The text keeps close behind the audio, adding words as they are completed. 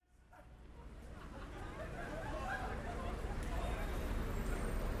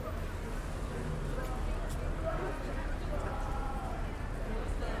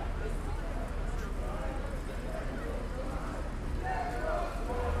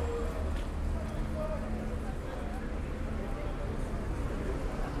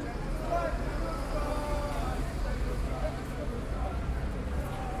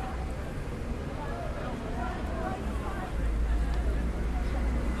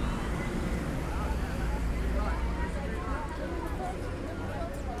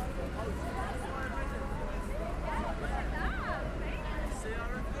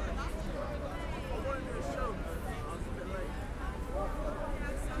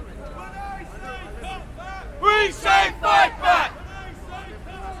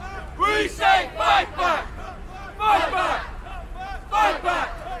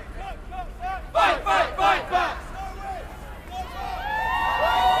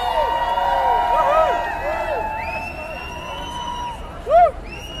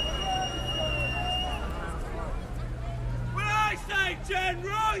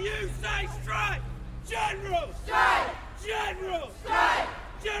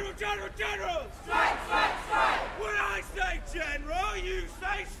General, general, general! Strike, strike, strike! When I say general, you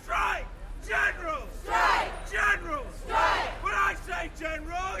say strike! General! Strike! General! Strike! When I say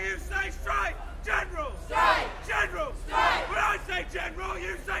general, you say strike! General! Strike! General! Strike! When I say general,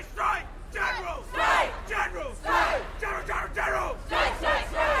 you say strike! General! Strike! General! Strike! General, general, general! Strike, strike,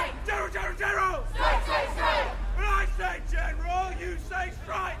 strike! General, general, general! Strike, strike, strike! When I say general, you say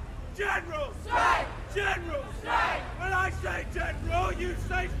strike! General! Strike! General! Strike! When I say general, you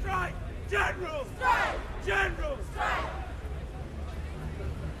say strike! General! Strike! General! Strike!